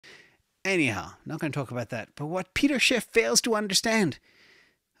Anyhow, not going to talk about that. But what Peter Schiff fails to understand,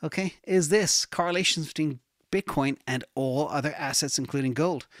 okay, is this correlations between Bitcoin and all other assets, including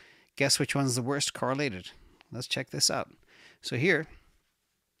gold. Guess which one's the worst correlated? Let's check this out. So here,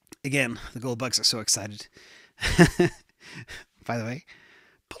 again, the gold bugs are so excited. By the way,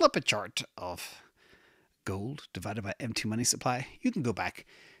 pull up a chart of gold divided by M2 money supply. You can go back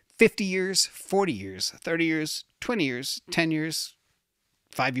 50 years, 40 years, 30 years, 20 years, 10 years,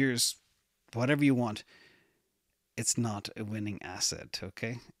 5 years, whatever you want. It's not a winning asset,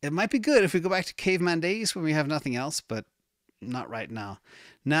 okay? It might be good if we go back to caveman days when we have nothing else, but not right now.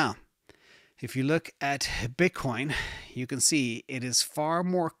 Now, if you look at Bitcoin, you can see it is far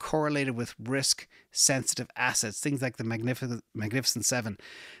more correlated with risk-sensitive assets, things like the Magnificent Seven.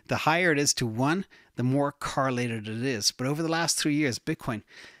 The higher it is to 1, the more correlated it is. But over the last 3 years, Bitcoin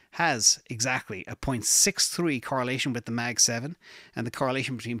has exactly a 0.63 correlation with the Mag 7, and the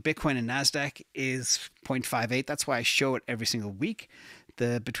correlation between Bitcoin and Nasdaq is 0.58. That's why I show it every single week.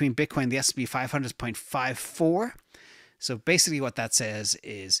 Between Bitcoin and the S&P 500 is 0.54. So basically what that says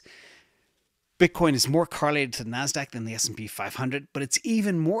is Bitcoin is more correlated to the Nasdaq than the S&P 500, but it's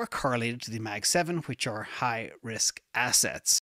even more correlated to the Mag 7, which are high risk assets.